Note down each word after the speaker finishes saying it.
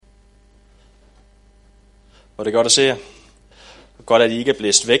Og det er godt at se jer. Godt, at I ikke er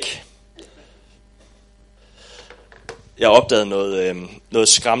blæst væk. Jeg opdagede noget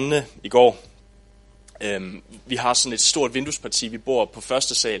skræmmende i går. Vi har sådan et stort vinduesparti. Vi bor på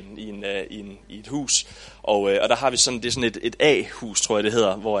første salen i et hus. Og der har vi sådan, det er sådan et A-hus, tror jeg det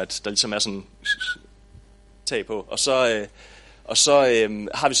hedder, hvor der ligesom er sådan tag på. Og så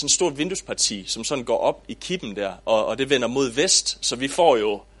har vi sådan et stort vinduesparti, som sådan går op i kippen der, og det vender mod vest, så vi får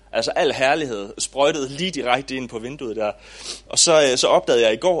jo altså al herlighed sprøjtet lige direkte ind på vinduet der. Og så opdagede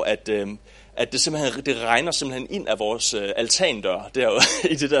jeg i går, at det regner simpelthen ind af vores altandør der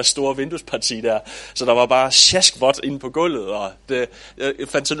i det der store vinduesparti der. Så der var bare sjaskvådt inde på gulvet, og jeg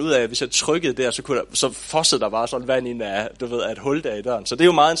fandt sådan ud af, at hvis jeg trykkede der, så fossede der bare sådan vand ind af, af et hul der i døren. Så det er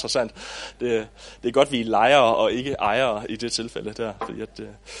jo meget interessant. Det er godt, vi er lejere og ikke ejere i det tilfælde der. Fordi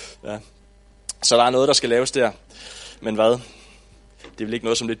ja. Så der er noget, der skal laves der. Men hvad? Det er vel ikke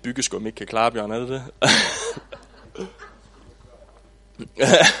noget, som lidt byggeskum ikke kan klare, Bjørn, er det det?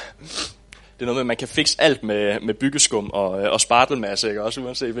 Det er noget med, at man kan fikse alt med byggeskum og spartelmasse, ikke? Også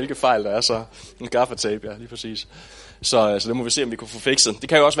uanset hvilke fejl der er, så en gaffatape, ja, lige præcis. Så det må vi se, om vi kan få fikset. Det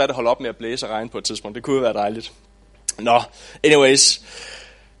kan jo også være, at det holder op med at blæse og regne på et tidspunkt. Det kunne jo være dejligt. Nå, anyways.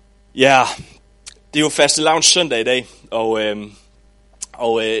 Ja, det er jo fastelavns søndag i dag,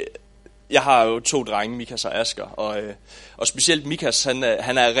 og jeg har jo 2 drenge, Mikas og Asger, og specielt Mikas,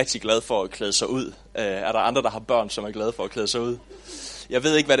 han er rigtig glad for at klæde sig ud. Er der andre, der har børn, som er glade for at klæde sig ud? Jeg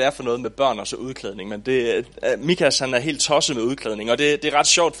ved ikke, hvad det er for noget med børn og så udklædning, men Mikas, han er helt tosset med udklædning, og det er ret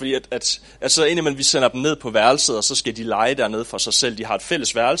sjovt, fordi at så indimellem vi sender dem ned på værelset, og så skal de lege dernede for sig selv. De har et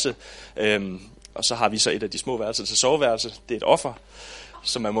fælles værelse, og så har vi så et af de små værelser til soveværelse. Det er et offer,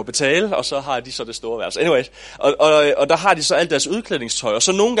 som man må betale, og så har de så det store værelse. Anyways, og der har de så alt deres udklædningstøj, og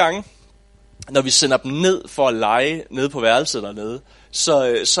så nogle gange, når vi sender dem ned for at lege nede på værelset dernede, så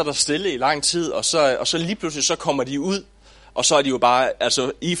er der stille i lang tid, og så lige pludselig så kommer de ud, og så er de jo bare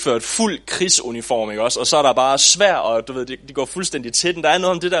iført fuld krigsuniform, ikke også? Og så er der bare svær, og du ved, de går fuldstændig til den. Der er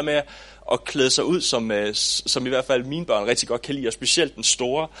noget om det der med at klæde sig ud, som i hvert fald mine børn rigtig godt kan lide, og specielt den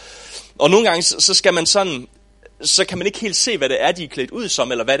store. Og nogle gange, så kan man ikke helt se, hvad det er, de er klædt ud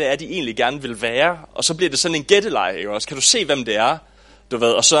som, eller hvad det er, de egentlig gerne vil være. Og så bliver det sådan en gætteleje, ikke også? Kan du se, hvem det er? Du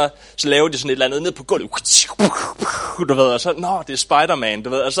ved, og så laver de sådan et eller andet ned på gulvet, du ved, og så, det er Spider-Man, du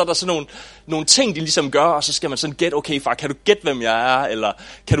ved, og så er der sådan nogle ting, de ligesom gør, og så skal man sådan gætte, okay, far, kan du gætte, hvem jeg er, eller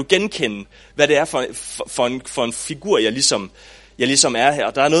kan du genkende, hvad det er for en figur, jeg ligesom er her.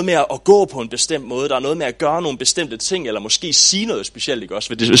 Der er noget med at gå på en bestemt måde, der er noget med at gøre nogle bestemte ting, eller måske sige noget specielt, ikke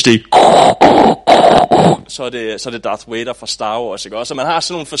også? Hvis det så er det Darth Vader fra Star Wars, ikke også? Så man har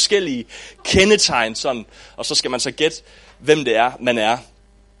sådan nogle forskellige kendetegn, sådan, og så skal man så gætte, hvem det er, man er.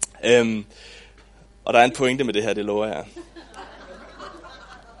 Og der er en pointe med det her, det lover jeg.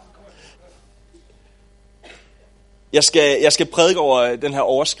 Jeg skal prædike over den her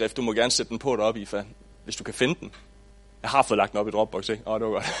overskrift. Du må gerne sætte den på deroppe, Ifa, hvis du kan finde den. Jeg har fået lagt den op i Dropbox, ikke? Det var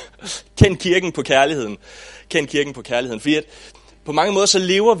godt. Kend kirken på kærligheden. Kend kirken på kærligheden. Fordi på mange måder så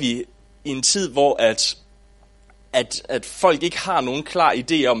lever vi i en tid, hvor at folk ikke har nogen klar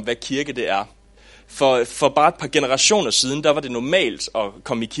idé om, hvad kirke det er. For bare et par generationer siden, der var det normalt at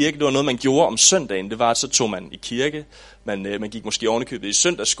komme i kirke. Det var noget, man gjorde om søndagen. Det var, at så tog man i kirke. Man gik måske ovenikøbet i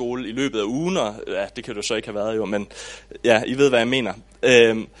søndagsskole i løbet af ugen. Og, ja, det kan du så ikke have været jo, men ja, I ved, hvad jeg mener.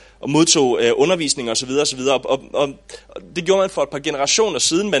 Og modtog undervisning osv. Og det gjorde man for et par generationer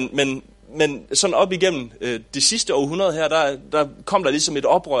siden, men sådan op igennem det sidste århundrede her, der kom der ligesom et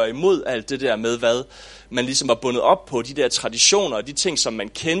oprør imod alt det der med, hvad man ligesom var bundet op på, de der traditioner og de ting, som man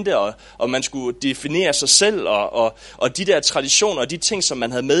kendte, og man skulle definere sig selv, og de der traditioner og de ting, som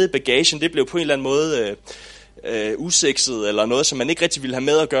man havde med i bagagen, det blev på en eller anden måde usekset, eller noget, som man ikke rigtig ville have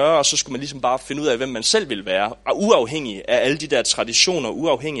med at gøre, og så skulle man ligesom bare finde ud af, hvem man selv ville være, og uafhængig af alle de der traditioner,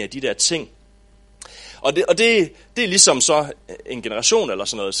 uafhængig af de der ting. Og det er ligesom så en generation eller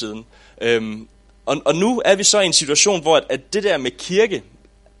sådan noget siden. Og nu er vi så i en situation, hvor at det der med kirke,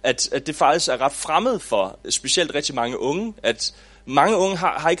 at det faktisk er ret fremmed for specielt rigtig mange unge, at mange unge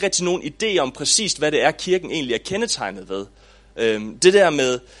har ikke rigtig nogen idé om præcist, hvad det er, kirken egentlig er kendetegnet ved. Det der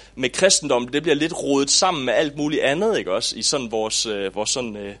med kristendom, det bliver lidt rodet sammen med alt muligt andet, ikke også? I sådan vores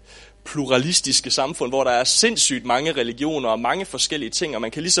sådan pluralistiske samfund, hvor der er sindssygt mange religioner og mange forskellige ting, og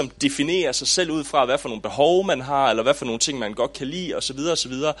man kan ligesom definere sig selv ud fra, hvad for nogle behov man har, eller hvad for nogle ting, man godt kan lide, osv.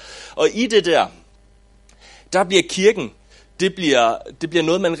 osv. Og i det der bliver kirken, det bliver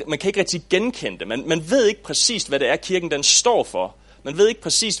noget, man kan ikke rigtig genkende det. Man ved ikke præcist, hvad det er, kirken den står for. Man ved ikke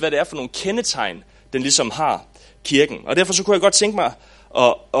præcist, hvad det er for nogle kendetegn, den ligesom har, kirken. Og derfor så kunne jeg godt tænke mig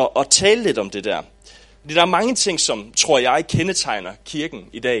at tale lidt om det der. Fordi der er mange ting, som tror jeg kendetegner kirken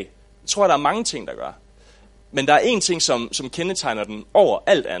i dag. Jeg tror, der er mange ting, der gør. Men der er en ting, som kendetegner den over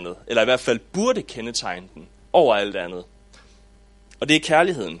alt andet, eller i hvert fald burde kendetegne den over alt andet. Og det er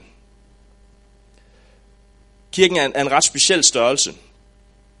kærligheden. Kirken er en ret speciel størrelse.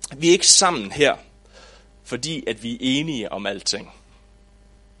 Vi er ikke sammen her, fordi at vi er enige om alting.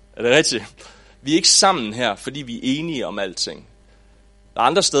 Er det rigtigt? Vi er ikke sammen her, fordi vi er enige om alting. Der er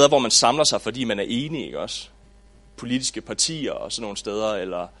andre steder, hvor man samler sig, fordi man er enige, ikke også? Politiske partier og sådan nogle steder,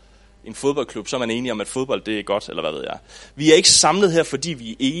 eller en fodboldklub, så er man enige om, at fodbold det er godt, eller hvad ved jeg. Vi er ikke samlet her, fordi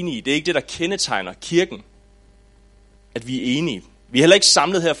vi er enige. Det er ikke det, der kendetegner kirken, at vi er enige. Vi er heller ikke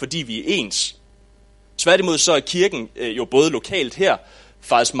samlet her, fordi vi er ens. Tværtimod så er kirken jo både lokalt her,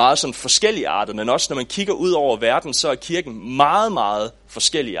 faktisk meget sådan forskelligartet, men også når man kigger ud over verden, så er kirken meget, meget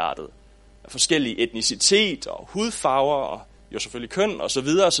forskelligartet. Forskellige etnicitet og hudfarver og jo selvfølgelig køn og så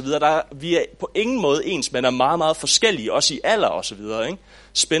videre og så videre. Vi er på ingen måde ens, men er meget, meget forskellige, også i alder og så videre. Ikke?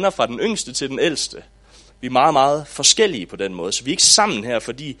 Spænder fra den yngste til den ældste. Vi er meget, meget forskellige på den måde, så vi er ikke sammen her,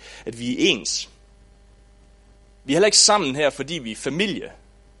 fordi at vi er ens. Vi er heller ikke sammen her, fordi vi er familie.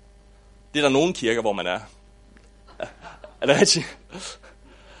 Det er der nogle kirker, hvor man er. Er det rigtigt?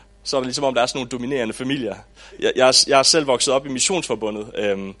 Så er det ligesom om, der er sådan nogle dominerende familier. Jeg er selv vokset op i Missionsforbundet,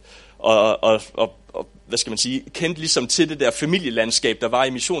 og hvad skal man sige, kendte ligesom til det der familielandskab, der var i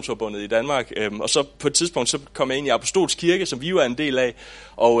Missionsforbundet i Danmark. Og så på et tidspunkt, så kom jeg ind i Apostolsk Kirke, som vi jo er en del af.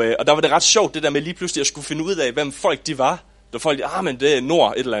 Og der var det ret sjovt, det der med lige pludselig at skulle finde ud af, hvem folk de var. Der var folk, men det er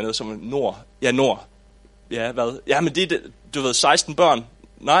Nord, et eller andet, som Nord. Ja, Nord. Ja, hvad? Ja, men det er, du ved, 16 børn.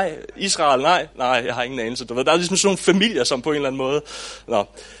 Nej, Israel, nej, jeg har ingen anelse. Du ved, der er ligesom sådan nogle familier, som på en eller anden måde. Nå,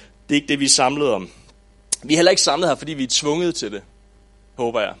 det er ikke det, vi er samlet om. Vi er heller ikke samlet her, fordi vi er tvunget til det,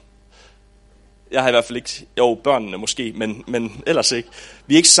 håber jeg. Jeg har i hvert fald ikke, børnene måske, men ellers ikke.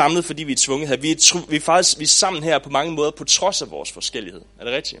 Vi er ikke samlet, fordi vi er tvunget her. Vi er sammen her på mange måder, på trods af vores forskellighed. Er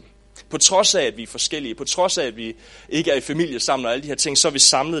det rigtigt? På trods af, at vi er forskellige, på trods af, at vi ikke er i familie sammen og alle de her ting, så er vi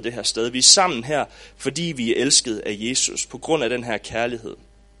samlet det her sted. Vi er sammen her, fordi vi er elsket af Jesus, på grund af den her kærlighed.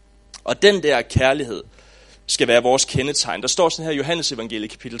 Og den der kærlighed skal være vores kendetegn. Der står sådan her i Johannes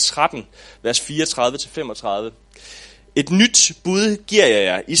evangeliet, kapitel 13, vers 34-35. Et nyt bud giver jeg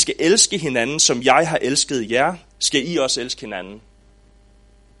jer. I skal elske hinanden, som jeg har elsket jer, skal I også elske hinanden.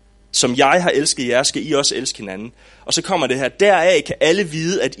 Som jeg har elsket jer, skal I også elske hinanden. Og så kommer det her, deraf kan alle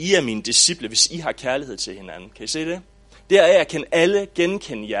vide, at I er mine disciple, hvis I har kærlighed til hinanden. Kan I se det? Deraf kan alle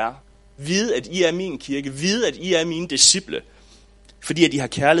genkende jer. Vide, at I er min kirke. Vide, at I er mine disciple. Fordi at I har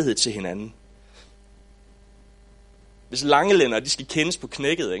kærlighed til hinanden. Hvis langelænder, de skal kendes på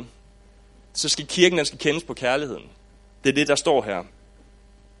knækket, ikke? Så skal kirken, den skal kendes på kærligheden. Det er det, der står her.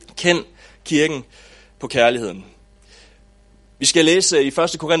 Kend kirken på kærligheden. Vi skal læse i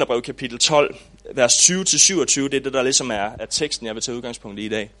 1. Korintherbrev kapitel 12, vers 20-27. Det er det, der ligesom er teksten, jeg vil tage udgangspunkt i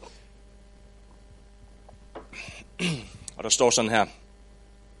dag. Og der står sådan her.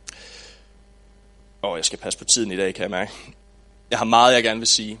 Jeg skal passe på tiden i dag, kan jeg mærke. Jeg har meget, jeg gerne vil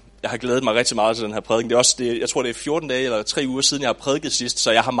sige. Jeg har glædet mig rigtig meget til den her prædiken. Det er også jeg tror, det er 14 dage eller 3 uger siden, jeg har prædiket sidst,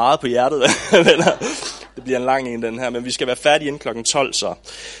 så jeg har meget på hjertet. Det bliver en lang en, den her, men vi skal være færdige inden klokken 12 så.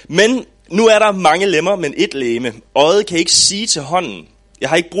 Men nu er der mange lemmer, men et legeme. Øjet kan ikke sige til hånden, jeg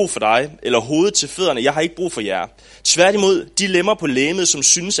har ikke brug for dig, eller hovedet til fødderne, jeg har ikke brug for jer. Tværtimod, de lemmer på legemet, som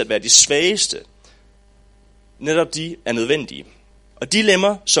synes at være de svageste, netop de er nødvendige. Og de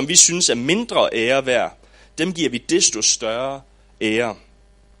lemmer, som vi synes er mindre ære værd, dem giver vi desto større ære.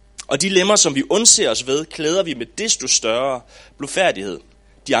 Og de lemmer, som vi undser os ved, klæder vi med desto større blufærdighed.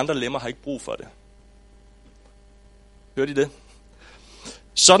 De andre lemmer har ikke brug for det. Hørte I det?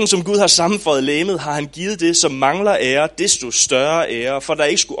 Sådan som Gud har sammenføjet legemet, har han givet det, som mangler ære, desto større ære, for der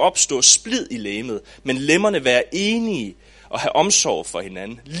ikke skulle opstå splid i legemet, men lemmerne være enige og have omsorg for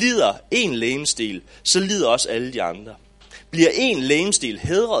hinanden. Lider en legemsdel, så lider også alle de andre. Bliver en legemsdel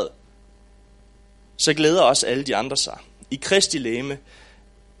hædret, så glæder også alle de andre sig. I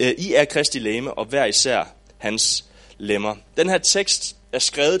er Kristi legeme, og hver især hans lemmer. Den her tekst er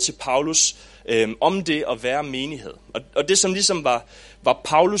skrevet til Paulus om det at være menighed. Og det, som ligesom var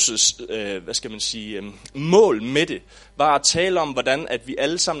Paulus' mål med det, var at tale om, hvordan at vi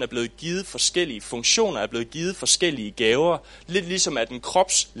alle sammen er blevet givet forskellige funktioner, er blevet givet forskellige gaver. Lidt ligesom at en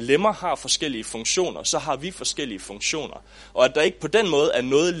krops lemmer har forskellige funktioner, så har vi forskellige funktioner. Og at der ikke på den måde er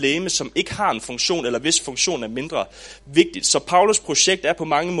noget legeme, som ikke har en funktion, eller hvis funktion er mindre vigtigt. Så Paulus' projekt er på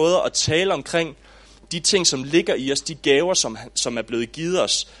mange måder at tale omkring de ting, som ligger i os, de gaver, som er blevet givet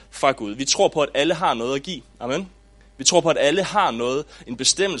os fra Gud. Vi tror på, at alle har noget at give. Amen. Vi tror på, at alle har noget, en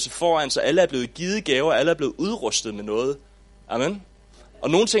bestemmelse foran sig. Alle er blevet givet gaver, alle er blevet udrustet med noget. Amen. Og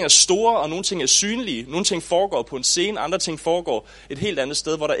nogle ting er store, og nogle ting er synlige. Nogle ting foregår på en scene, andre ting foregår et helt andet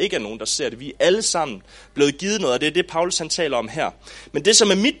sted, hvor der ikke er nogen, der ser det. Vi er alle sammen blevet givet noget, og det er det, Paulus han taler om her. Men det,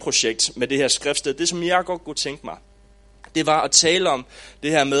 som er mit projekt med det her skriftsted, det, som jeg godt kunne tænke mig, det var at tale om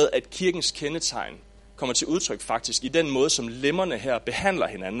det her med, at kirkens kendetegn kommer til udtryk faktisk i den måde, som lemmerne her behandler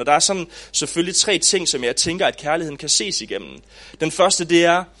hinanden. Og der er sådan selvfølgelig 3 ting, som jeg tænker, at kærligheden kan ses igennem. Den første, det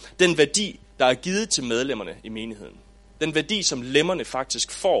er den værdi, der er givet til medlemmerne i menigheden. Den værdi, som lemmerne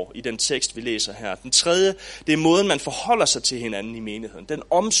faktisk får i den tekst, vi læser her. Den tredje, det er måden, man forholder sig til hinanden i menigheden. Den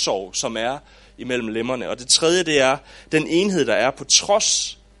omsorg, som er imellem lemmerne. Og det tredje, det er den enhed, der er på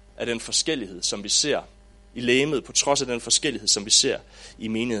trods af den forskellighed, som vi ser i legemet, på trods af den forskellighed, som vi ser i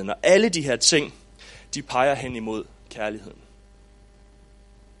menigheden. Og alle de her ting, de peger hen imod kærligheden.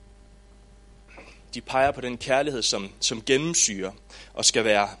 De peger på den kærlighed, som gennemsyrer og skal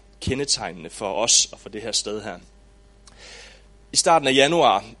være kendetegnende for os og for det her sted her. I starten af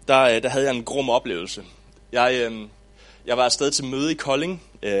januar, der havde jeg en grum oplevelse. Jeg var afsted til møde i Kolding,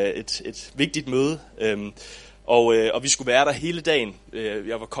 et vigtigt møde, og vi skulle være der hele dagen.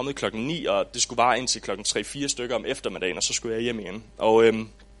 Jeg var kommet klokken 9, og det skulle vare indtil klokken 3-4 stykker om eftermiddagen, og så skulle jeg hjem igen.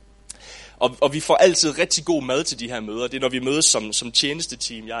 Og vi får altid rigtig god mad til de her møder. Det er, når vi mødes som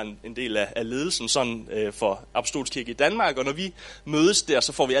tjenesteteam. Jeg er en del af ledelsen sådan, for Apostolsk Kirke i Danmark, og når vi mødes der,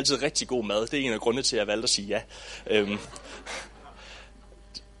 så får vi altid rigtig god mad. Det er en af grundene til, at jeg valgte at sige ja.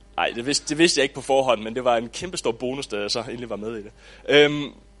 Nej, det vidste jeg ikke på forhånd, men det var en kæmpe stor bonus, da jeg så endelig var med i det.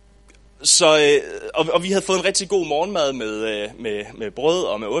 Og vi havde fået en rigtig god morgenmad med brød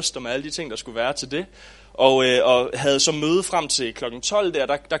og med ost og med alle de ting, der skulle være til det. Og havde så møde frem til klokken 12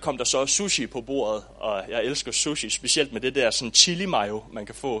 der kom der så sushi på bordet, og jeg elsker sushi, specielt med det der sådan chili mayo, man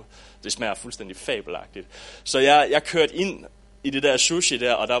kan få. Det smager fuldstændig fabelagtigt. Så jeg kørte ind i det der sushi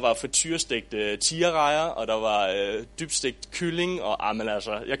der, og der var frityrestegt tigerrejer, og der var dybstegt kylling, og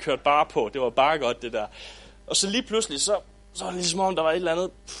altså, jeg kørte bare på. Det var bare godt, det der. Og så lige pludselig, så var det ligesom om, der var et eller andet.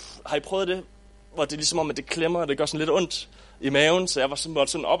 Har I prøvet det? Hvor det er ligesom om, at det klemmer, og det gør sådan lidt ondt i maven, så jeg var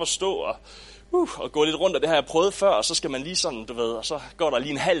sådan op og stå og gå lidt rundt, og det har jeg prøvet før, og så skal man lige sådan, du ved, og så går der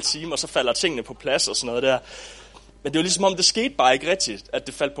lige en halv time, og så falder tingene på plads og sådan noget der. Men det var ligesom om, det skete bare ikke rigtigt, at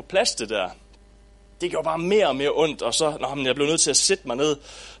det faldt på plads, det der. Det gjorde bare mere og mere ondt, og så, jeg blev nødt til at sætte mig ned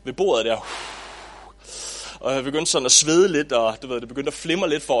ved bordet der. Og jeg begyndte sådan at svede lidt, og du ved, det begyndte at flimre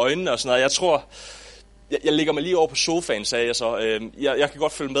lidt for øjnene og sådan noget. Jeg tror, jeg lægger mig lige over på sofaen, sagde jeg så. Jeg kan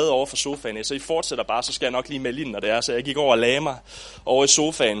godt følge med over for sofaen, så I fortsætter bare, så skal jeg nok lige melde ind, når det er. Så jeg gik over og lagde mig over i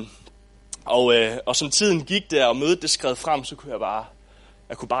sofaen. Og som tiden gik der, og mødet det skred frem, så kunne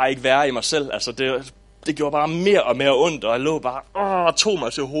jeg kunne bare ikke være i mig selv. Altså det gjorde bare mere og mere ondt, og jeg lå bare og tog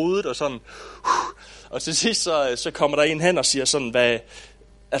mig til hovedet og sådan. Og til sidst så kommer der en hen og siger sådan,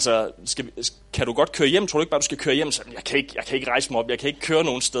 kan du godt køre hjem? Tror du ikke bare, du skal køre hjem? Så jeg kan ikke rejse mig op, jeg kan ikke køre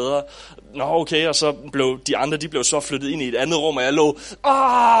nogen steder. Nå, okay, og så blev de andre, de blev så flyttet ind i et andet rum, og jeg lå,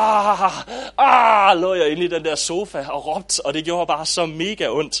 lå jeg inde i den der sofa og råbte, og det gjorde bare så mega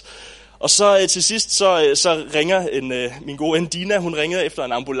ondt. Og så til sidst, så ringer min gode ven Dina, hun ringer efter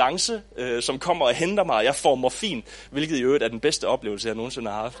en ambulance, som kommer og henter mig, og jeg får morfin, hvilket i øvrigt er den bedste oplevelse, jeg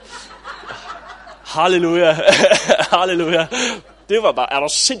nogensinde har haft. Halleluja, halleluja. Det var bare, er du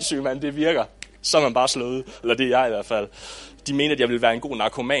sindssyg, mand, det virker. Så er man bare slået, eller det er jeg i hvert fald. De mente, at jeg ville være en god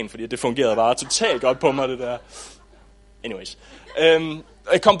narkoman, fordi det fungerede bare totalt godt på mig, det der. Anyways.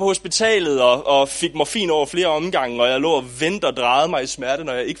 Jeg kom på hospitalet og fik morfin over flere omgange, og jeg lå og ventede og drejede mig i smerte,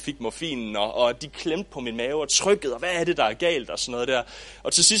 når jeg ikke fik morfinen, og de klemte på min mave og trykkede, og hvad er det, der er galt, og sådan noget der.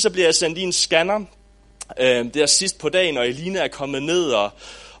 Og til sidst så bliver jeg sendt i en scanner, der sidst på dagen, og Elina er kommet ned,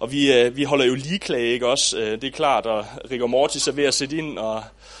 og vi holder jo ligeklage, ikke også? Det er klart, og Rigor Mortis er ved at sætte ind, og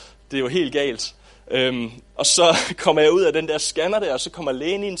det er jo helt galt. Og så kommer jeg ud af den der scanner der, og så kommer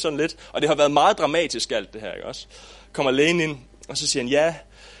lægen ind sådan lidt, og det har været meget dramatisk alt det her, ikke også? Kommer lægen ind, og så siger han, ja,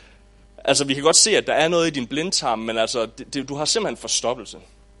 altså vi kan godt se, at der er noget i din blindtarm, men altså, du har simpelthen forstoppelse.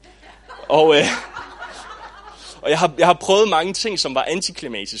 Og jeg har prøvet mange ting, som var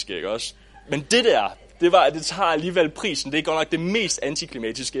antiklimatiske, ikke også? Men det der, det tager alligevel prisen. Det er godt nok det mest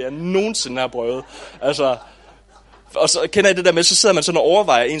antiklimatiske, jeg nogensinde har prøvet. Altså, og så kender jeg det der med, så sidder man sådan og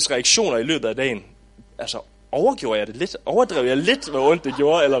overvejer ens reaktioner i løbet af dagen. Altså, overgjorde jeg det lidt? Overdrev jeg lidt, hvor ondt det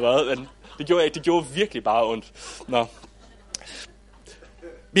gjorde, eller hvad? Men det gjorde jeg ikke. Det gjorde virkelig bare ondt. Nå.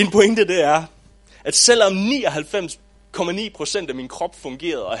 Min pointe, det er, at selvom 99,9% af min krop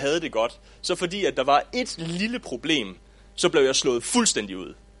fungerede og havde det godt, så fordi at der var et lille problem, så blev jeg slået fuldstændig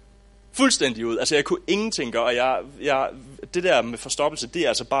ud. Fuldstændig ud. Altså jeg kunne ingenting gøre, og det der med forstoppelse, det er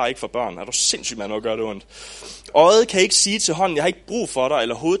altså bare ikke for børn. Er du sindssygt, man at gøre det ondt? Øjet kan ikke sige til hånden, jeg har ikke brug for dig,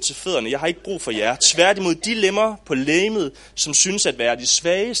 eller hovedet til fødderne, jeg har ikke brug for jer. Tværtimod, de lemmer på legemet, som synes at være de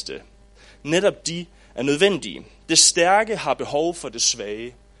svageste, netop de er nødvendige. Det stærke har behov for det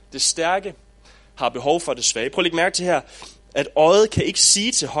svage. Det stærke har behov for det svage. Prøv at lægge mærke til her, at øjet kan ikke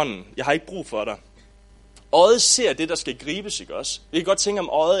sige til hånden, jeg har ikke brug for dig. Øjet ser det, der skal gribes, ikke også? Vi kan godt tænke om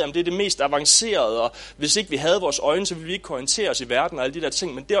øjet, jamen det er det mest avancerede, og hvis ikke vi havde vores øjne, så ville vi ikke kunne orientere os i verden og alle de der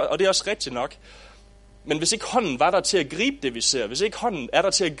ting, og det er også rigtigt nok. Men hvis ikke hånden var der til at gribe det, vi ser, hvis ikke hånden er der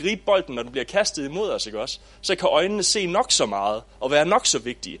til at gribe bolden, når den bliver kastet imod os, ikke også? Så kan øjnene se nok så meget og være nok så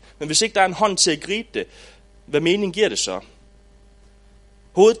vigtige. Men hvis ikke der er en hånd til at gribe det, hvad mening giver det så?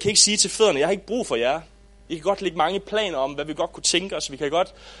 Hovedet kan ikke sige til fødderne, jeg har ikke brug for jer. Vi kan godt lægge mange planer om, hvad vi godt kunne tænke os. Vi kan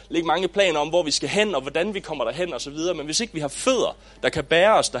godt lægge mange planer om, hvor vi skal hen, og hvordan vi kommer derhen osv. Men hvis ikke vi har fødder, der kan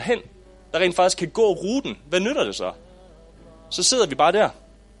bære os derhen, der rent faktisk kan gå ruten, hvad nytter det så? Så sidder vi bare der.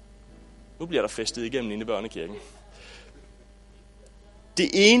 Nu bliver der festet igennem inde i børnekirken. Det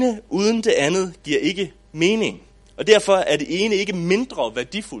ene uden det andet giver ikke mening. Og derfor er det ene ikke mindre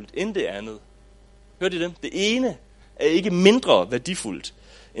værdifuldt end det andet. Hørte I det? Det ene er ikke mindre værdifuldt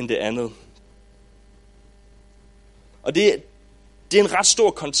end det andet. Og det er en ret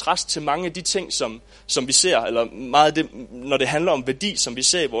stor kontrast til mange af de ting, som vi ser, eller meget af det, når det handler om værdi, som vi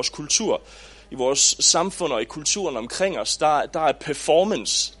ser i vores kultur, i vores samfund og i kulturen omkring os, der er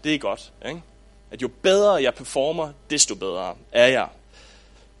performance, det er godt. Ikke? At jo bedre jeg performer, desto bedre er jeg.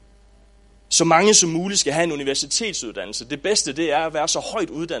 Så mange som muligt skal have en universitetsuddannelse. Det bedste, det er at være så højt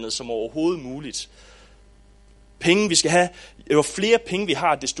uddannet som overhovedet muligt. Penge, vi skal have, jo flere penge vi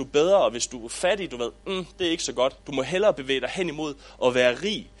har, desto bedre, og hvis du er fattig, du ved, det er ikke så godt. Du må hellere bevæge dig hen imod at være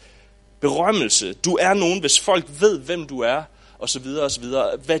rig. Berømmelse, du er nogen, hvis folk ved, hvem du er, og så videre, og så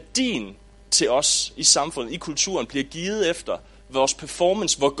videre. Værdien til os i samfundet, i kulturen, bliver givet efter vores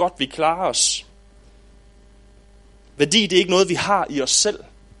performance, hvor godt vi klarer os. Værdi, det er ikke noget, vi har i os selv.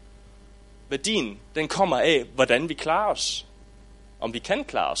 Værdien, den kommer af, hvordan vi klarer os. Om vi kan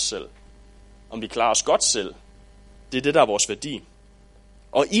klare os selv. Om vi klarer os godt selv. Det er det, der er vores værdi.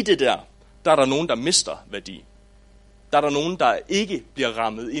 Og i det der er der nogen, der mister værdi. Der er der nogen, der ikke bliver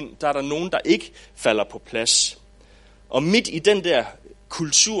rammet ind. Der er der nogen, der ikke falder på plads. Og midt i den der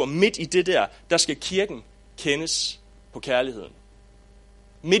kultur, midt i det der skal kirken kendes på kærligheden.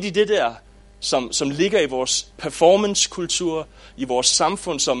 Midt i det der, som ligger i vores performancekultur, i vores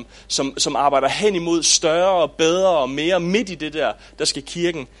samfund, som arbejder hen imod større og bedre og mere, midt i det der skal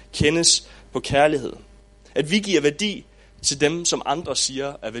kirken kendes på kærlighed. At vi giver værdi til dem, som andre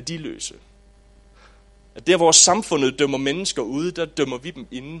siger er værdiløse. At der, hvor samfundet dømmer mennesker ude, der dømmer vi dem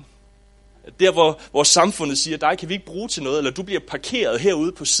inde. At der, hvor samfundet siger, dig kan vi ikke bruge til noget, eller du bliver parkeret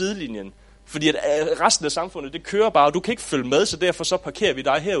herude på sidelinjen, fordi at resten af samfundet, det kører bare, og du kan ikke følge med, så derfor så parkerer vi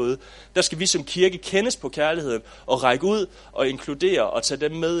dig herude. Der skal vi som kirke kendes på kærligheden, og række ud og inkludere og tage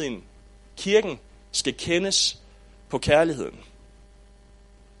dem med ind. Kirken skal kendes på kærligheden.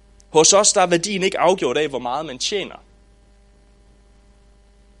 Hos os, der er værdien ikke afgjort af, hvor meget man tjener.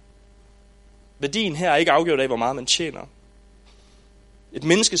 Værdien her er ikke afgjort af, hvor meget man tjener. Et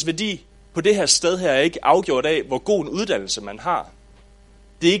menneskes værdi på det her sted her er ikke afgjort af, hvor god en uddannelse man har.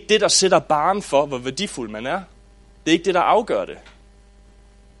 Det er ikke det, der sætter barren for, hvor værdifuld man er. Det er ikke det, der afgør det.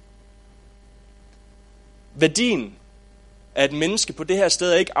 Værdien af et menneske på det her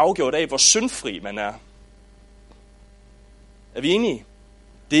sted er ikke afgjort af, hvor syndfri man er. Er vi enige?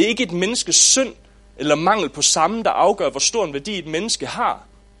 Det er ikke et menneskes synd eller mangel på samme, der afgør, hvor stor en værdi et menneske har.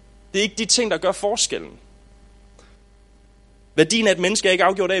 Det er ikke de ting, der gør forskellen. Værdien af et menneske er ikke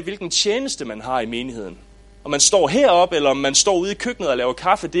afgjort af, hvilken tjeneste man har i menigheden. Om man står heroppe, eller om man står ude i køkkenet og laver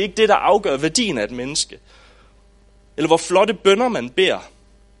kaffe, det er ikke det, der afgør værdien af et menneske. Eller hvor flotte bønner man beder.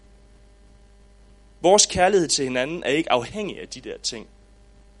 Vores kærlighed til hinanden er ikke afhængig af de der ting.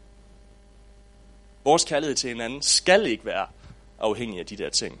 Vores kærlighed til hinanden skal ikke være afhængig af de der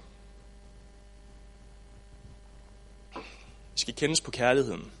ting. Vi skal kendes på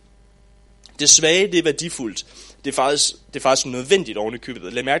kærligheden. Det svage, det er værdifuldt. Det er faktisk nødvendigt oven i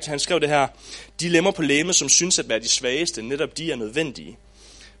købet. Lad mærke til, han skrev det her. De lemmer på legeme, som synes at være de svageste, netop de er nødvendige.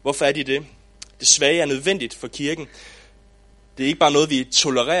 Hvorfor er de det? Det svage er nødvendigt for kirken. Det er ikke bare noget, vi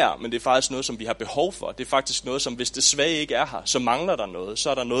tolererer, men det er faktisk noget, som vi har behov for. Det er faktisk noget, som hvis det svage ikke er her, så mangler der noget. Så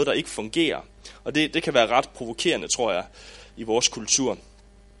er der noget, der ikke fungerer. Og det kan være ret provokerende, tror jeg, i vores kultur.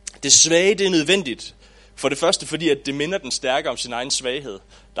 Det svage, det er nødvendigt For det første, fordi at det minder den stærke om sin egen svaghed.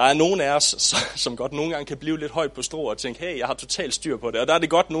 Der er nogen af os, som godt nogle gange kan blive lidt højt på strå og tænke, hey, jeg har totalt styr på det. Og der er det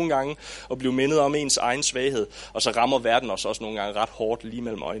godt nogle gange at blive mindet om ens egen svaghed. Og så rammer verden også nogle gange ret hårdt lige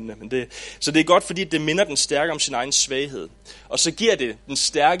mellem øjnene. Så det er godt, fordi det minder den stærke om sin egen svaghed. Og så giver det den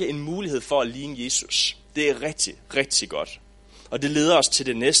stærke en mulighed for at ligne Jesus. Det er rigtig, rigtig godt. Og det leder os til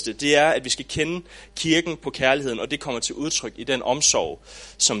det næste. Det er, at vi skal kende kirken på kærligheden, og det kommer til udtryk i den omsorg,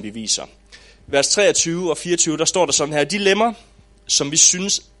 som vi viser. Vers 23 og 24, der står der sådan her: de lemmer, som vi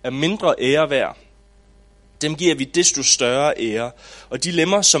synes er mindre ære værd, dem giver vi desto større ære. Og de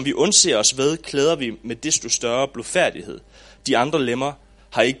lemmer, som vi undser os ved, klæder vi med desto større blufærdighed. De andre lemmer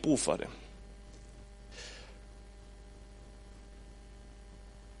har ikke brug for det.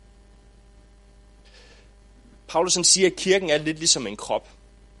 Paulus siger, at kirken er lidt ligesom en krop.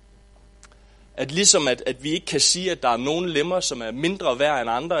 At ligesom at vi ikke kan sige, at der er nogle lemmer, som er mindre værd end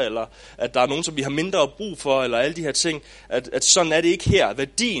andre, eller at der er nogen, som vi har mindre brug for, eller alle de her ting. At sådan er det ikke her.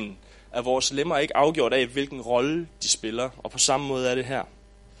 Værdien af vores lemmer er ikke afgjort af, hvilken rolle de spiller. Og på samme måde er det her.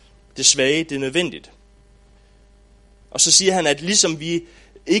 Det svage, det er nødvendigt. Og så siger han, at ligesom vi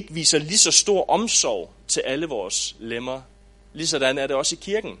ikke viser lige så stor omsorg til alle vores lemmer, ligesådan er det også i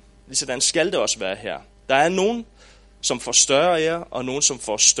kirken. Ligesådan skal det også være her. Der er nogen, som får større ære, og nogen, som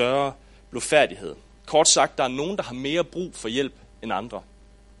får større blufærdighed. Kort sagt, der er nogen, der har mere brug for hjælp end andre.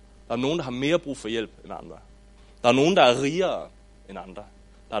 Der er nogen, der har mere brug for hjælp end andre. Der er nogen, der er rigere end andre.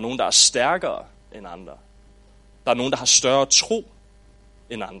 Der er nogen, der er stærkere end andre. Der er nogen, der har større tro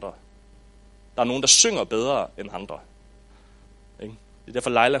end andre. Der er nogen, der synger bedre end andre. Ikke? Det er derfor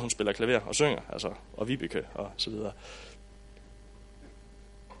Leila, hun spiller klaver og synger, og Vibeke og så videre.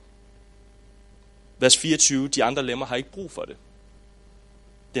 Vers 24, de andre lemmer har ikke brug for det.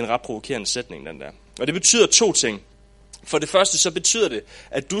 Det er en ret provokerende sætning, den der. Og det betyder to ting. For det første, så betyder det,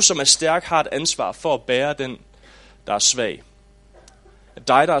 at du som er stærk har et ansvar for at bære den, der er svag. At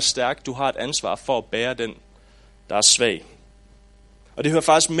dig, der er stærk, du har et ansvar for at bære den, der er svag. Og det hører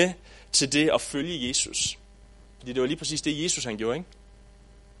faktisk med til det at følge Jesus. Fordi det var lige præcis det, Jesus han gjorde, ikke?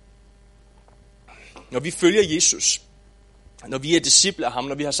 Når vi følger Jesus, når vi er disciple af ham,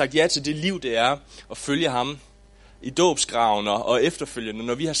 når vi har sagt ja til det liv, det er at følge ham i dåbsgraven og efterfølgende,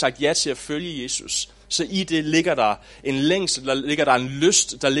 når vi har sagt ja til at følge Jesus, så i det ligger der en længsel, der ligger der en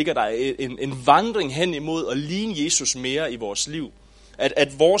lyst, der ligger der en vandring hen imod at ligne Jesus mere i vores liv.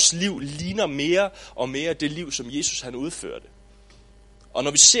 At vores liv ligner mere og mere det liv, som Jesus han udførte. Og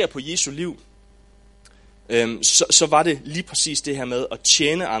når vi ser på Jesu liv, så var det lige præcis det her med at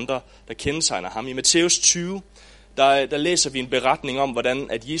tjene andre, der kendetegner ham. I Matthæus 20, der læser vi en beretning om,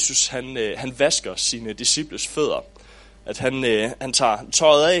 hvordan at Jesus han vasker sine disciples fødder. At han tager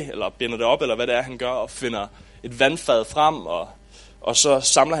tøjet af, eller binder det op, eller hvad det er, han gør, og finder et vandfad frem, og så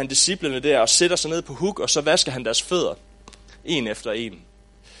samler han disciplene der, og sætter sig ned på huk, og så vasker han deres fødder, en efter en.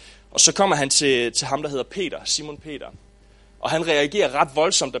 Og så kommer han til ham, der hedder Peter, Simon Peter. Og han reagerer ret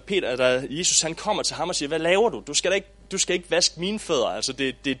voldsomt, da Jesus han kommer til ham og siger, hvad laver du? Du skal ikke vaske mine fødder, altså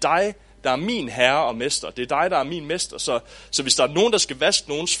det er dig, der er min herre og mester. Det er dig, der er min mester. Så hvis der er nogen, der skal vaske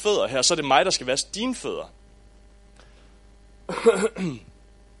nogens fødder her, så er det mig, der skal vaske dine fødder.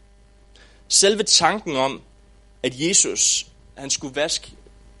 Selve tanken om, at Jesus han skulle vaske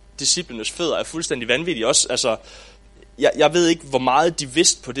disciplenes fødder, er fuldstændig vanvittig. Også, jeg ved ikke, hvor meget de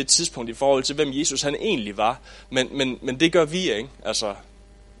vidste på det tidspunkt i forhold til, hvem Jesus han egentlig var. Men det gør vi, ikke?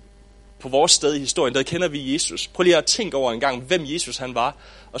 På vores sted i historien, der kender vi Jesus. Prøv lige at tænke over en gang, hvem Jesus han var.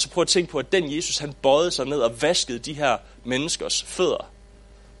 Og så prøv at tænke på, at den Jesus han bøjede sig ned og vaskede de her menneskers fødder.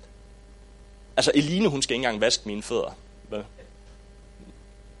 Eline, hun skal ikke engang vaske mine fødder.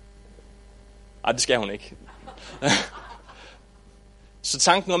 Ej, det skal hun ikke. Så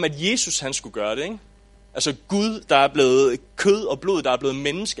tanken om, at Jesus han skulle gøre det, ikke? Gud, der er blevet kød og blod, der er blevet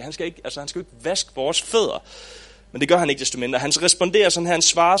menneske, han skal ikke vaske vores fødder. Men det gør han ikke desto mindre. Han responderer sådan her, han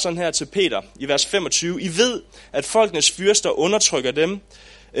svarer sådan her til Peter i vers 25. I ved, at folkenes fyrster undertrykker dem,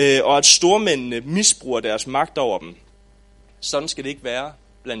 og at stormændene misbruger deres magt over dem. Sådan skal det ikke være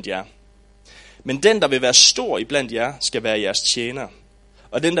blandt jer. Men den, der vil være stor i blandt jer, skal være jeres tjener.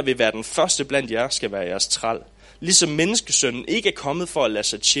 Og den, der vil være den første blandt jer, skal være jeres træl. Ligesom menneskesønnen ikke er kommet for at lade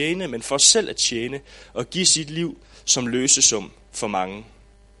sig tjene, men for selv at tjene og give sit liv som løsesum for mange.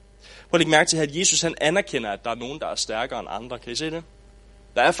 Prøv at lægge mærke til her, at Jesus han anerkender, at der er nogen, der er stærkere end andre. Kan I se det?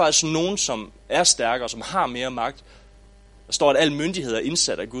 Der er faktisk nogen, som er stærkere, som har mere magt. Der står, at al myndighed er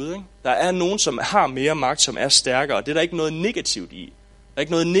indsat af Gud. Ikke? Der er nogen, som har mere magt, som er stærkere. Det er der ikke noget negativt i. Der er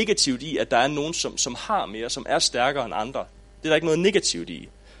ikke noget negativt i, at der er nogen, som har mere, som er stærkere end andre. Det er der ikke noget negativt i.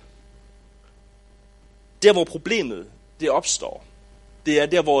 Der, hvor problemet det opstår, Det er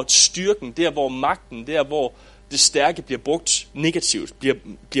der, hvor styrken, der hvor magten, der hvor det stærke bliver brugt negativt,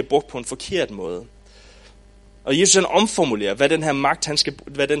 bliver brugt på en forkert måde. Og Jesus han omformulerer, hvad den her magt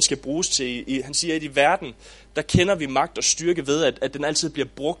hvad den skal bruges til. Han siger, at i verden, der kender vi magt og styrke ved, at den altid bliver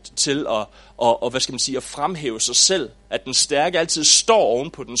brugt til at fremhæve sig selv. At den stærke altid står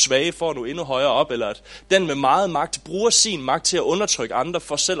oven på den svage for at nå endnu højere op, eller at den med meget magt bruger sin magt til at undertrykke andre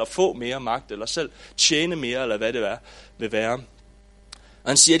for selv at få mere magt, eller selv tjene mere, eller hvad det vil være. Og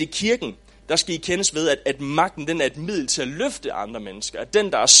han siger, at i kirken, der skal I kendes ved, at magten den er et middel til at løfte andre mennesker. At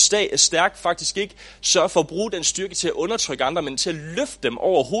den, der er stærk, faktisk ikke sørger for at bruge den styrke til at undertrykke andre, men til at løfte dem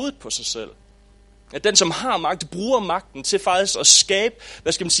over hovedet på sig selv. At den, som har magt, bruger magten til faktisk at skabe,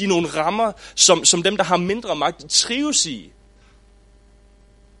 nogle rammer, som dem, der har mindre magt, trives i.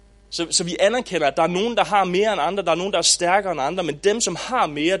 Så vi anerkender, at der er nogen, der har mere end andre, der er nogen, der er stærkere end andre, men dem, som har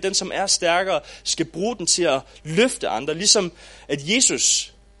mere, den, som er stærkere, skal bruge den til at løfte andre. Ligesom at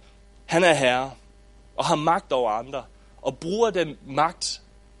Jesus, han er herre og har magt over andre, og bruger den magt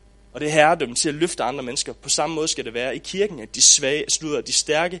og det herredømme til at løfte andre mennesker. På samme måde skal det være i kirken, at de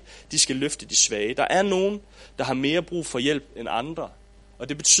stærke, de skal løfte de svage. Der er nogen, der har mere brug for hjælp end andre, og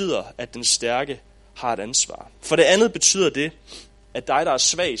det betyder, at den stærke har et ansvar. For det andet betyder det, at dig, der er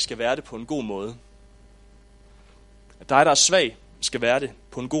svag, skal være det på en god måde. At dig, der er svag, skal være det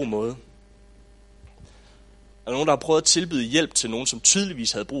på en god måde. Er der nogen, der har prøvet at tilbyde hjælp til nogen, som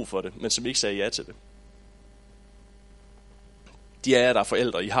tydeligvis havde brug for det, men som ikke sagde ja til det? De af jer, der er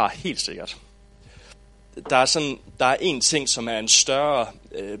forældre, I har helt sikkert. Der er en ting, som er en større,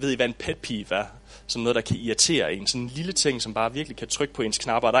 ved I hvad en pet peeve er? Som noget, der kan irritere en. Sådan en lille ting, som bare virkelig kan trykke på ens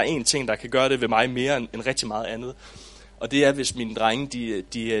knapper. Og der er en ting, der kan gøre det ved mig mere end rigtig meget andet. Og det er, hvis mine drenge,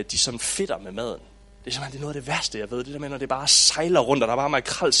 de sådan fedter med maden. Det er simpelthen noget af det værste, jeg ved. Det der med, når det bare sejler rundt, og der er bare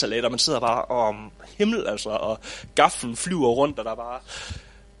makrelsalat, og man sidder bare himmel, altså, og gaflen flyver rundt, og der er bare...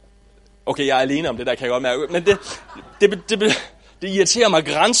 Okay, jeg er alene om det der, kan jeg godt mærke. Men det irriterer mig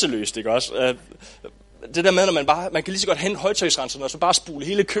grænseløst, ikke også? Det der med, når man kan lige så godt hente højtryksrenseren, og så bare spule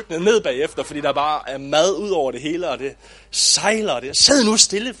hele køkkenet ned bagefter, fordi der bare er mad ud over det hele, og det sejler, og det sid nu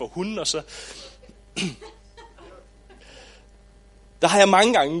stille for hunden, og så... Der har jeg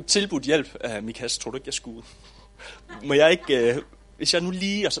mange gange tilbudt hjælp. Mikas, tror du ikke, jeg skulle? Må jeg ikke... Hvis jeg nu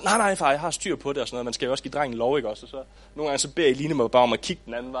lige... Og så, nej, far, jeg har styr på det og sådan noget. Man skal jo også give drengen lov, ikke også? Og så nogle gange så beder Eline mig bare om at kigge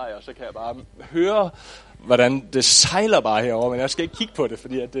den anden vej, og så kan jeg bare høre, hvordan det sejler bare herover, men jeg skal ikke kigge på det,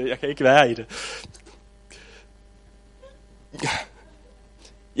 fordi jeg kan ikke være i det.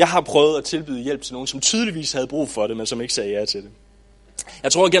 Jeg har prøvet at tilbyde hjælp til nogen, som tydeligvis havde brug for det, men som ikke sagde ja til det.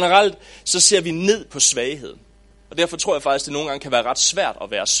 Jeg tror generelt, så ser vi ned på svaghed. Og derfor tror jeg faktisk, at det nogle gange kan være ret svært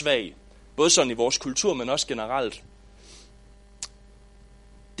at være svag. Både sådan i vores kultur, men også generelt.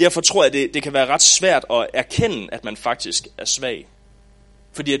 Derfor tror jeg, det kan være ret svært at erkende, at man faktisk er svag.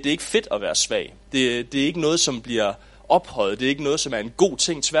 Fordi at det er ikke fedt at være svag. Det er ikke noget, som bliver ophøjet. Det er ikke noget, som er en god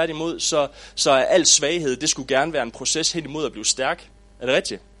ting. Tværtimod, så er al svaghed, det skulle gerne være en proces hen imod at blive stærk. Er det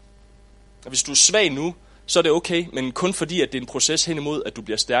rigtigt? Og hvis du er svag nu, så er det okay, men kun fordi, at det er en proces hen imod, at du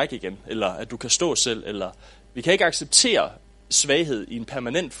bliver stærk igen, eller at du kan stå selv, eller... Vi kan ikke acceptere svaghed i en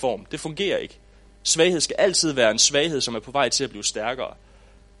permanent form. Det fungerer ikke. Svaghed skal altid være en svaghed, som er på vej til at blive stærkere.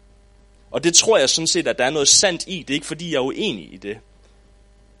 Og det tror jeg sådan set, at der er noget sandt i. Det er ikke fordi, jeg er uenig i det.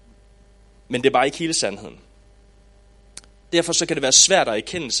 Men det er bare ikke hele sandheden. Derfor så kan det være svært at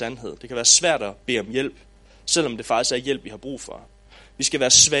erkende sandhed. Det kan være svært at bede om hjælp, selvom det faktisk er hjælp, vi har brug for. Vi skal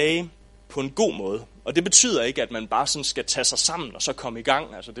være svage på en god måde. Og det betyder ikke, at man bare sådan skal tage sig sammen og så komme i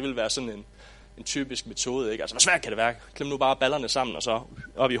gang. Altså, det vil være sådan en typisk metode, ikke? Altså, hvor svært kan det være? Klem nu bare ballerne sammen, og så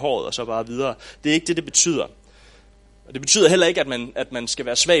op i håret, og så bare videre. Det er ikke det betyder. Og det betyder heller ikke, at man skal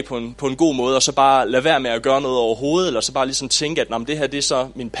være svag på en god måde, og så bare lade være med at gøre noget overhovedet, eller så bare ligesom tænke, at det her det er så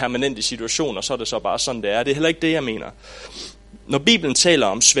min permanente situation, og så er det så bare sådan, det er. Det er heller ikke det, jeg mener. Når Bibelen taler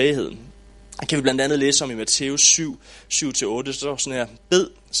om svaghed, kan vi blandt andet læse om i Matthæus 7, 7-8, så står sådan her: Bed,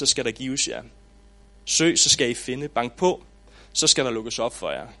 så skal der gives jer. Søg, så skal I finde. Bank på, så skal der lukkes op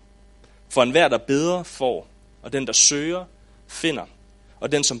for jer. For enhver, der beder, får, og den, der søger, finder,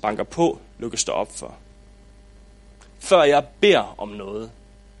 og den, som banker på, lukkes der op for. Før jeg beder om noget,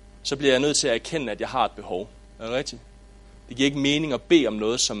 så bliver jeg nødt til at erkende, at jeg har et behov. Er det rigtigt? Det giver ikke mening at bede om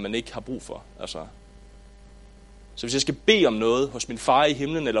noget, som man ikke har brug for. Altså. Så hvis jeg skal bede om noget hos min far i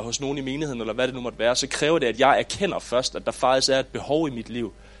himlen, eller hos nogen i menigheden, eller hvad det nu måtte være, så kræver det, at jeg erkender først, at der faktisk er et behov i mit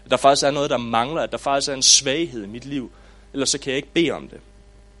liv. At der faktisk er noget, der mangler. At der faktisk er en svaghed i mit liv. Ellers så kan jeg ikke bede om det.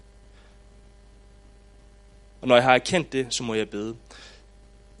 Og når jeg har erkendt det, så må jeg bede.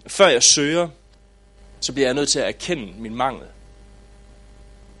 Før jeg søger, så bliver jeg nødt til at erkende min mangel.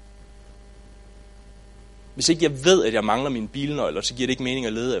 Hvis ikke jeg ved, at jeg mangler mine bilnøgler, så giver det ikke mening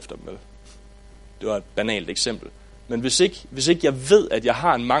at lede efter dem. Vel? Det var et banalt eksempel. Men hvis ikke jeg ved, at jeg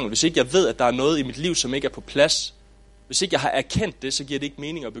har en mangel, hvis ikke jeg ved, at der er noget i mit liv, som ikke er på plads, hvis ikke jeg har erkendt det, så giver det ikke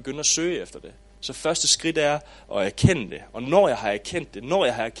mening at begynde at søge efter det. Så første skridt er at erkende det. Og når jeg har erkendt det, når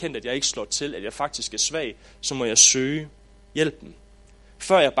jeg har erkendt, at jeg ikke slår til, at jeg faktisk er svag, så må jeg søge hjælpen.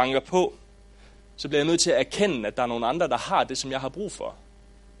 Før jeg banker på, så bliver jeg nødt til at erkende, at der er nogle andre, der har det, som jeg har brug for.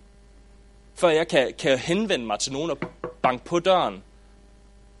 Før jeg kan henvende mig til nogen og banke på døren,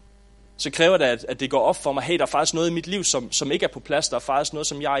 så kræver det, at det går op for mig, hey, der er faktisk noget i mit liv, som ikke er på plads. Der er faktisk noget,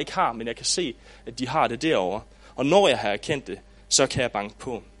 som jeg ikke har, men jeg kan se, at de har det derovre. Og når jeg har erkendt det, så kan jeg banke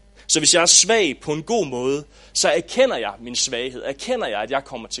på. Så hvis jeg er svag på en god måde, så erkender jeg min svaghed. Erkender jeg, at jeg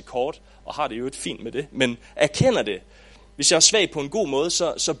kommer til kort, og har det jo et fint med det, men erkender det. Hvis jeg er svag på en god måde,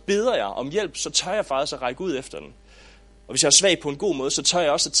 så beder jeg om hjælp, så tør jeg faktisk at række ud efter den. Og hvis jeg er svag på en god måde, så tør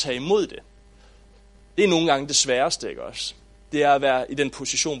jeg også at tage imod det. Det er nogle gange det sværeste, ikke også? Det er at være i den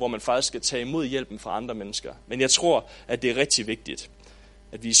position, hvor man faktisk skal tage imod hjælpen fra andre mennesker. Men jeg tror, at det er rigtig vigtigt,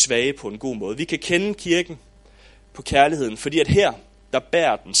 at vi er svage på en god måde. Vi kan kende kirken på kærligheden, fordi at her, der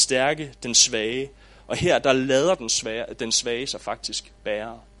bærer den stærke, den svage, og her, der lader den svage sig faktisk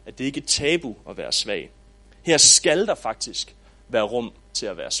bære. At det ikke er et tabu at være svag. Her skal der faktisk være rum til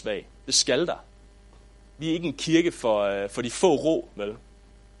at være svag. Det skal der. Vi er ikke en kirke for de få rå, vel?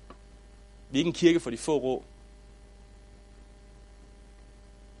 Vi er ikke en kirke for de få rå.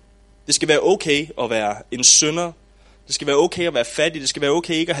 Det skal være okay at være en synder. Det skal være okay at være fattig. Det skal være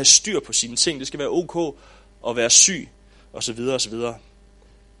okay ikke at have styr på sine ting. Det skal være okay at være syg, og så videre, og så videre.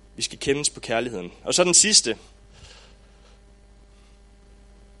 Vi skal kendes på kærligheden. Og så den sidste.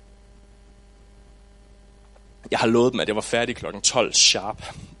 Jeg har lovet dem, at jeg var færdig klokken 12 sharp.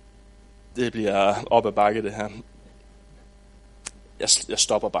 Det bliver op ad bakke, det her. Jeg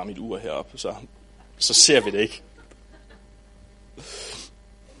stopper bare mit ur heroppe, så ser vi det ikke.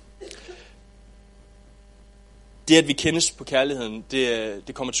 Det, at vi kendes på kærligheden,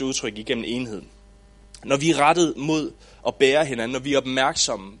 det kommer til udtryk igennem enhed. Når vi er rettet mod at bære hinanden, når vi er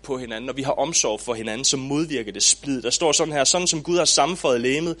opmærksomme på hinanden, når vi har omsorg for hinanden, så modvirker det splid. Der står sådan her, sådan som Gud har sammenføjet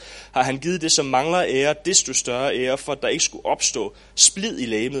legemet, har han givet det, som mangler ære, desto større ære, for at der ikke skulle opstå splid i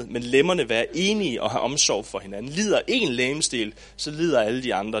legemet, men lemmerne være enige og have omsorg for hinanden. Lider en legemsdel, så lider alle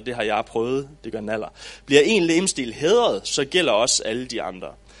de andre. Det har jeg prøvet, det gør naller. Bliver en legemsdel hædret, så gælder også alle de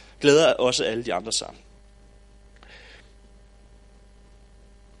andre. Glæder også alle de andre sig.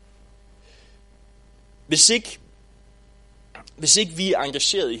 Hvis ikke vi er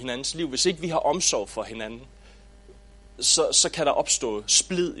engageret i hinandens liv, hvis ikke vi har omsorg for hinanden, så kan der opstå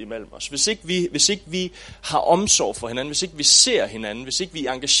splid imellem os. Hvis ikke vi har omsorg for hinanden, hvis ikke vi ser hinanden, hvis ikke vi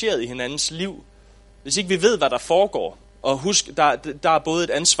er engageret i hinandens liv, hvis ikke vi ved, hvad der foregår. Og husk, der er både et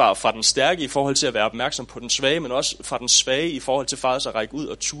ansvar fra den stærke i forhold til at være opmærksom på den svage, men også fra den svage i forhold til faktisk at række ud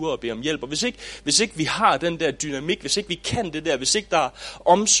og ture og bede om hjælp. Og hvis ikke vi har den der dynamik, hvis ikke vi kan det der, hvis ikke der er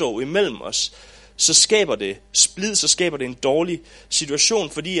omsorg imellem os, så skaber det splid, så skaber det en dårlig situation,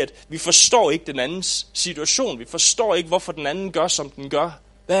 fordi at vi forstår ikke den andens situation. Vi forstår ikke, hvorfor den anden gør, som den gør.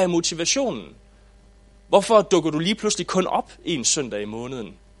 Hvad er motivationen? Hvorfor dukker du lige pludselig kun op en søndag i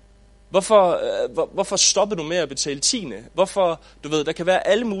måneden? Hvorfor stopper du med at betale tiende? Hvorfor, der kan være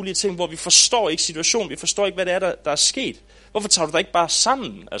alle mulige ting, hvor vi forstår ikke situationen, vi forstår ikke, hvad det er, der er sket. Hvorfor tager du dig ikke bare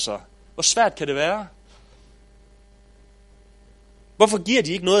sammen? Altså, hvor svært kan det være? Hvorfor giver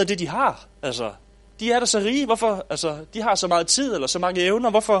de ikke noget af det, de har? Altså, de er da så rige. Hvorfor? Altså, de har så meget tid eller så mange evner.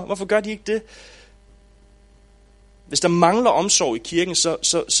 Hvorfor gør de ikke det? Hvis der mangler omsorg i kirken,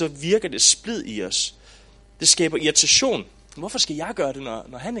 så virker det splid i os. Det skaber irritation. Hvorfor skal jeg gøre det,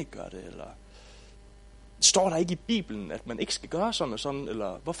 når han ikke gør det? Eller står der ikke i Bibelen, at man ikke skal gøre sådan og sådan?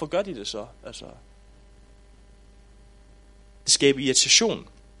 Eller hvorfor gør de det så? Altså, det skaber irritation.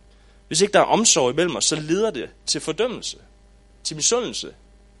 Hvis ikke der er omsorg imellem os, så leder det til fordømmelse. Til misundelse.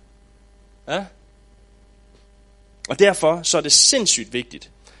 Ja? Og derfor så er det sindssygt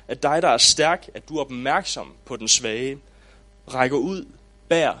vigtigt, at dig, der er stærk, at du er opmærksom på den svage, rækker ud,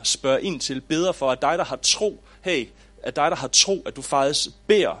 bær, spørger ind til, beder for, at dig, der har tro, at du faktisk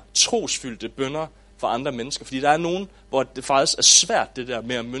beder trosfyldte bønner for andre mennesker. Fordi der er nogen, hvor det faktisk er svært, det der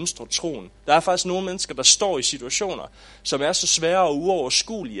med at mønstre troen. Der er faktisk nogle mennesker, der står i situationer, som er så svære og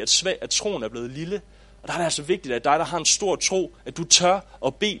uoverskuelige, at troen er blevet lille. Og der er det altså vigtigt, at dig, der har en stor tro, at du tør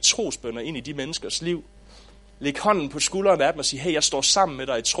at bede trosbønner ind i de menneskers liv. Læg hånden på skulderen af dem og sige, hey, jeg står sammen med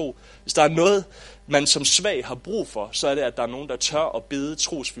dig i tro. Hvis der er noget, man som svag har brug for, så er det, at der er nogen, der tør at bede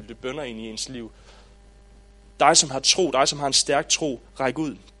trosfyldte bønner ind i ens liv. Dig, som har tro, dig, som har en stærk tro, ræk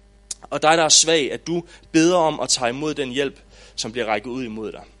ud. Og dig, der er svag, at du beder om at tage imod den hjælp, som bliver rækket ud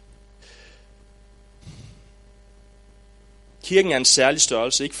imod dig. Kirken er en særlig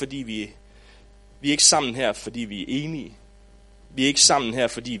størrelse, ikke fordi vi er ikke sammen her, fordi vi er enige. Vi er ikke sammen her,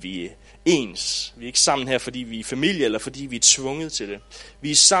 fordi vi er ens. Vi er ikke sammen her, fordi vi er familie, eller fordi vi er tvunget til det.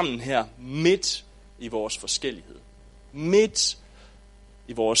 Vi er sammen her midt i vores forskellighed. Midt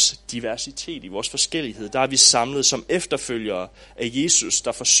i vores diversitet, i vores forskellighed. Der er vi samlet som efterfølgere af Jesus,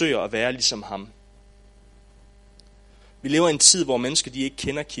 der forsøger at være ligesom ham. Vi lever i en tid, hvor mennesker de ikke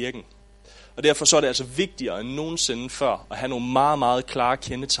kender kirken. Og derfor så er det altså vigtigere end nogensinde før at have nogle meget, meget klare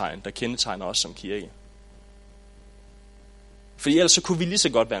kendetegn, der kendetegner os som kirke. Fordi ellers så kunne vi lige så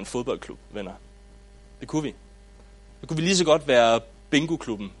godt være en fodboldklub, venner. Det kunne vi. Så kunne vi lige så godt være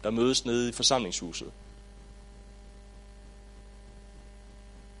bingoklubben, der mødes nede i forsamlingshuset.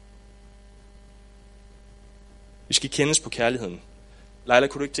 Vi skal kendes på kærligheden. Leila,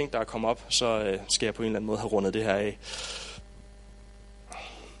 kunne du ikke tænke dig at komme op, så skal jeg på en eller anden måde have rundet det her af.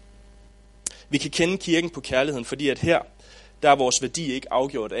 Vi kan kende kirken på kærligheden, fordi at her, der er vores værdi ikke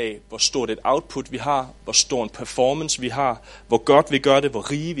afgjort af, hvor stort et output vi har, hvor stor en performance vi har, hvor godt vi gør det,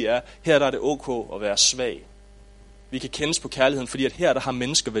 hvor rige vi er. Her der er det ok at være svag. Vi kan kendes på kærligheden, fordi at her der har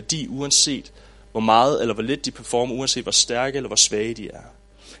mennesker værdi, uanset hvor meget eller hvor lidt de performer, uanset hvor stærke eller hvor svage de er.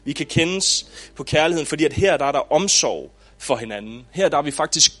 Vi kan kendes på kærligheden, fordi at her der er der omsorg for hinanden. Her der er vi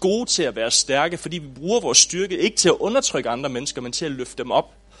faktisk gode til at være stærke, fordi vi bruger vores styrke ikke til at undertrykke andre mennesker, men til at løfte dem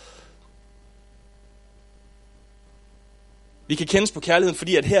op. Vi kan kendes på kærligheden,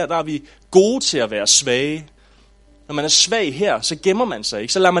 fordi at her der er vi gode til at være svage. Når man er svag her, så gemmer man sig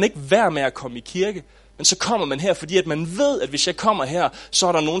ikke. Så lader man ikke være med at komme i kirke. Men så kommer man her, fordi at man ved, at hvis jeg kommer her, så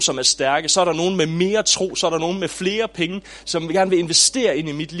er der nogen, som er stærke. Så er der nogen med mere tro. Så er der nogen med flere penge, som gerne vil investere ind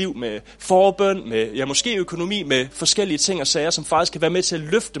i mit liv med forbøn, med måske økonomi, med forskellige ting og sager, som faktisk kan være med til at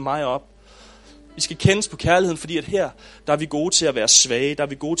løfte mig op. Vi skal kendes på kærligheden, fordi at her der er vi gode til at være svage. Der er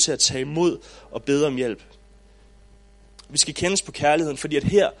vi gode til at tage imod og bede om hjælp. Vi skal kendes på kærligheden, fordi at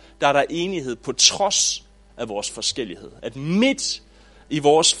her der er der enighed på trods af vores forskellighed. At midt i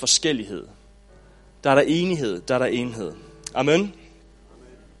vores forskellighed, der er der enighed, der er der enhed. Amen.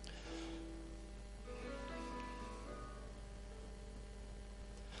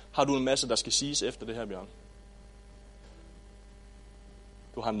 Har du en masse, der skal siges efter det her, Bjørn?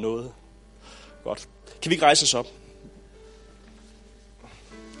 Du har noget. Godt. Kan vi ikke rejse os op?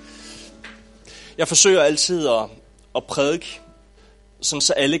 Jeg forsøger altid at prædike, sådan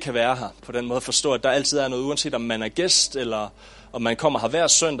så alle kan være her. På den måde at forstå, at der altid er noget, uanset om man er gæst, eller om man kommer her hver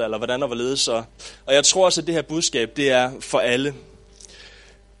søndag, eller hvordan og hvorledes. Og jeg tror også, at det her budskab, det er for alle.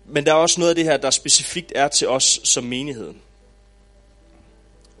 Men der er også noget af det her, der specifikt er til os som menighed.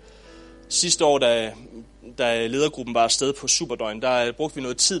 Sidste år, da ledergruppen var afsted på Superdøgn, der brugte vi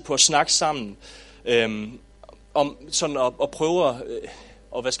noget tid på at snakke sammen om sådan at prøve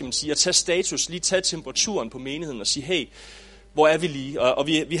og hvad skal man sige, at tage status, lige tage temperaturen på menigheden og sige, hey, hvor er vi lige? Og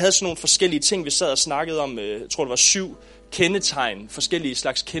vi havde sådan nogle forskellige ting, vi sad og snakkede om, jeg tror det var 7 kendetegn, forskellige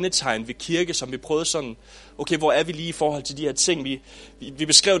slags kendetegn ved kirke, som vi prøvede sådan, okay, hvor er vi lige i forhold til de her ting? Vi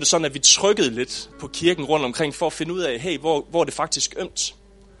beskrev det sådan, at vi trykkede lidt på kirken rundt omkring, for at finde ud af, hey, hvor er det faktisk ømt?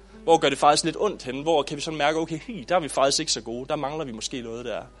 Hvor gør det faktisk lidt ondt henne? Hvor kan vi sådan mærke, okay, der er vi faktisk ikke så gode, der mangler vi måske noget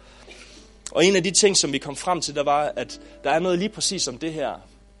der. Og en af de ting, som vi kom frem til, der var, at der er noget lige præcis om det her,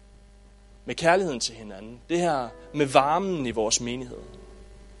 med kærligheden til hinanden. Det her med varmen i vores menighed.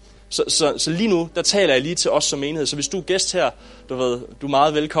 Så lige nu, der taler jeg lige til os som menighed. Så hvis du er gæst her, du er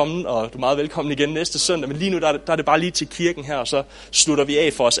meget velkommen, og du er meget velkommen igen næste søndag. Men lige nu, der er det bare lige til kirken her, og så slutter vi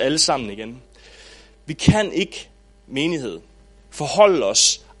af for os alle sammen igen. Vi kan ikke, menighed, forholde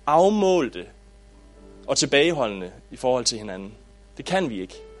os afmålte og tilbageholdende i forhold til hinanden. Det kan vi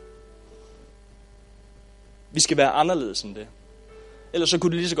ikke. Vi skal være anderledes end det. Ellers så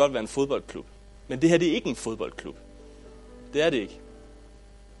kunne det lige så godt være en fodboldklub. Men det her, det er ikke en fodboldklub. Det er det ikke.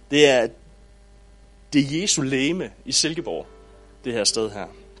 Det er Jesu legeme i Silkeborg, det her sted her.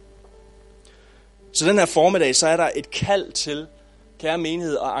 Så den her formiddag, så er der et kald til, kære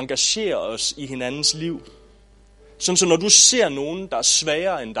menighed, at engagere os i hinandens liv. Sådan så når du ser nogen, der er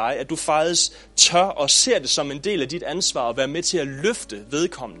svagere end dig, at du faktisk tør og ser det som en del af dit ansvar at være med til at løfte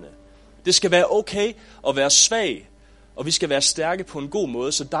vedkommende. Det skal være okay at være svag, og vi skal være stærke på en god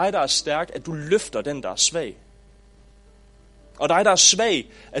måde, så dig, der er stærk, at du løfter den, der er svag. Og dig, der er svag,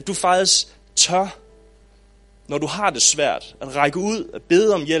 at du faktisk tør, når du har det svært, at række ud, at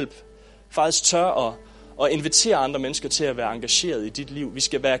bede om hjælp, faktisk tør at invitere andre mennesker til at være engageret i dit liv. Vi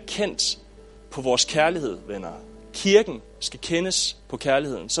skal være kendt på vores kærlighed, venner. Kirken skal kendes på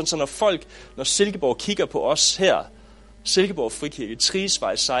kærligheden. Sådan så når Silkeborg kigger på os her, Silkeborg Frikirke,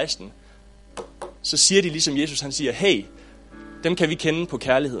 Trisvej 16, så siger de ligesom Jesus, han siger, hey, dem kan vi kende på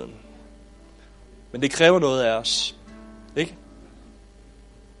kærligheden. Men det kræver noget af os. Ikke?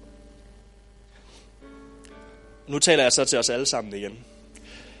 Nu taler jeg så til os alle sammen igen.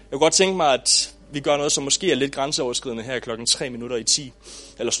 Jeg kunne godt tænke mig, at vi gør noget, som måske er lidt grænseoverskridende her klokken 3 minutter i 10,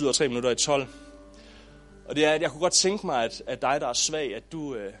 eller slutter 3 minutter i 12. Og det er, at jeg kunne godt tænke mig, at dig, der er svag, at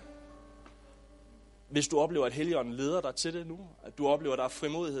du, hvis du oplever, at Helligånden leder dig til det nu, at du oplever, at der er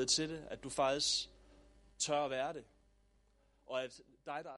frimodighed til det, at du faktisk tør at være det, og at dig, der